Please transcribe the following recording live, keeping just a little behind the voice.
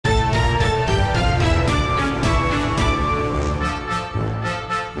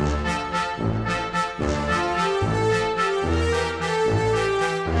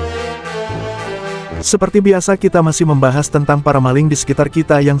Seperti biasa kita masih membahas tentang para maling di sekitar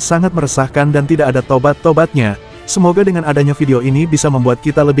kita yang sangat meresahkan dan tidak ada tobat-tobatnya. Semoga dengan adanya video ini bisa membuat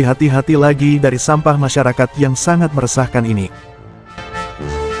kita lebih hati-hati lagi dari sampah masyarakat yang sangat meresahkan ini.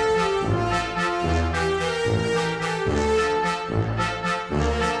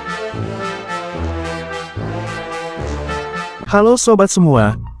 Halo sobat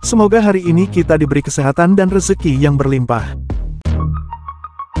semua, semoga hari ini kita diberi kesehatan dan rezeki yang berlimpah.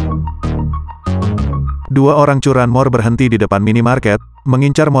 Dua orang curanmor berhenti di depan minimarket,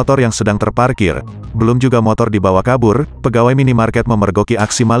 mengincar motor yang sedang terparkir. Belum juga motor dibawa kabur, pegawai minimarket memergoki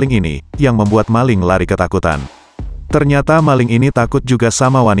aksi maling ini, yang membuat maling lari ketakutan. Ternyata maling ini takut juga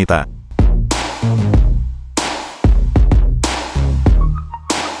sama wanita.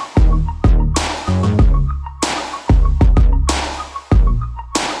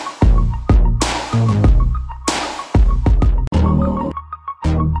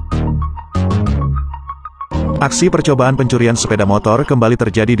 Aksi percobaan pencurian sepeda motor kembali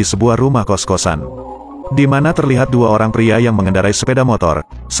terjadi di sebuah rumah kos-kosan, di mana terlihat dua orang pria yang mengendarai sepeda motor.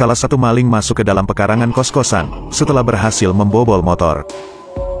 Salah satu maling masuk ke dalam pekarangan kos-kosan, setelah berhasil membobol motor.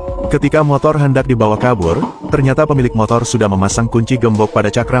 Ketika motor hendak dibawa kabur, ternyata pemilik motor sudah memasang kunci gembok pada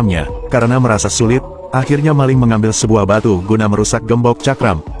cakramnya. Karena merasa sulit, akhirnya maling mengambil sebuah batu guna merusak gembok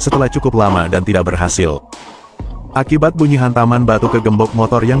cakram, setelah cukup lama dan tidak berhasil. Akibat bunyi hantaman batu ke gembok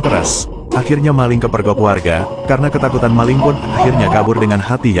motor yang keras, akhirnya maling kepergok warga. Karena ketakutan, maling pun akhirnya kabur dengan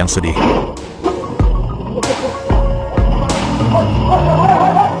hati yang sedih.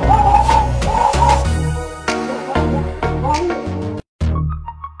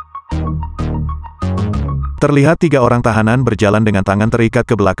 Terlihat tiga orang tahanan berjalan dengan tangan terikat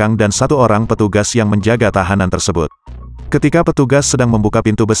ke belakang dan satu orang petugas yang menjaga tahanan tersebut. Ketika petugas sedang membuka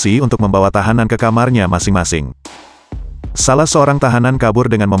pintu besi untuk membawa tahanan ke kamarnya masing-masing, salah seorang tahanan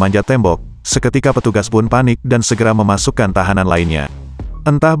kabur dengan memanjat tembok. Seketika petugas pun panik dan segera memasukkan tahanan lainnya.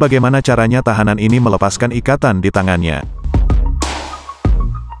 Entah bagaimana caranya tahanan ini melepaskan ikatan di tangannya.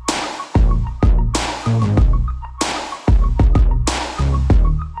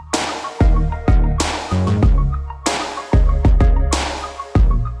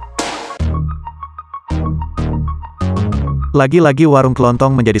 Lagi-lagi warung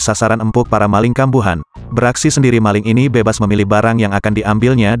kelontong menjadi sasaran empuk para maling kambuhan. Beraksi sendiri, maling ini bebas memilih barang yang akan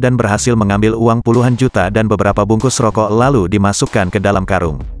diambilnya dan berhasil mengambil uang puluhan juta dan beberapa bungkus rokok lalu dimasukkan ke dalam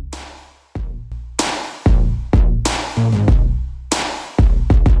karung.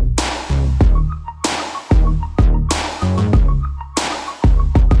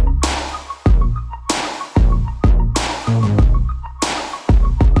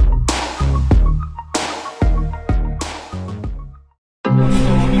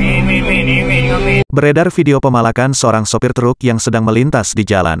 Beredar video pemalakan seorang sopir truk yang sedang melintas di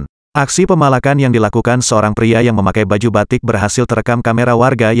jalan. Aksi pemalakan yang dilakukan seorang pria yang memakai baju batik berhasil terekam kamera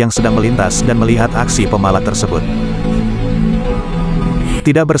warga yang sedang melintas dan melihat aksi pemalak tersebut.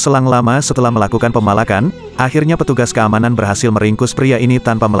 Tidak berselang lama setelah melakukan pemalakan, akhirnya petugas keamanan berhasil meringkus pria ini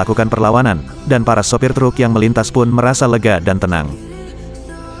tanpa melakukan perlawanan, dan para sopir truk yang melintas pun merasa lega dan tenang.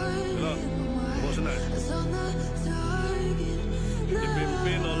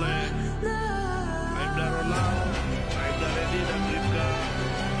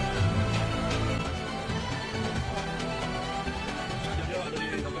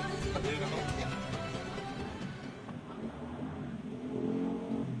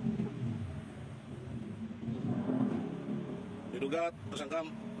 Diduga tersangka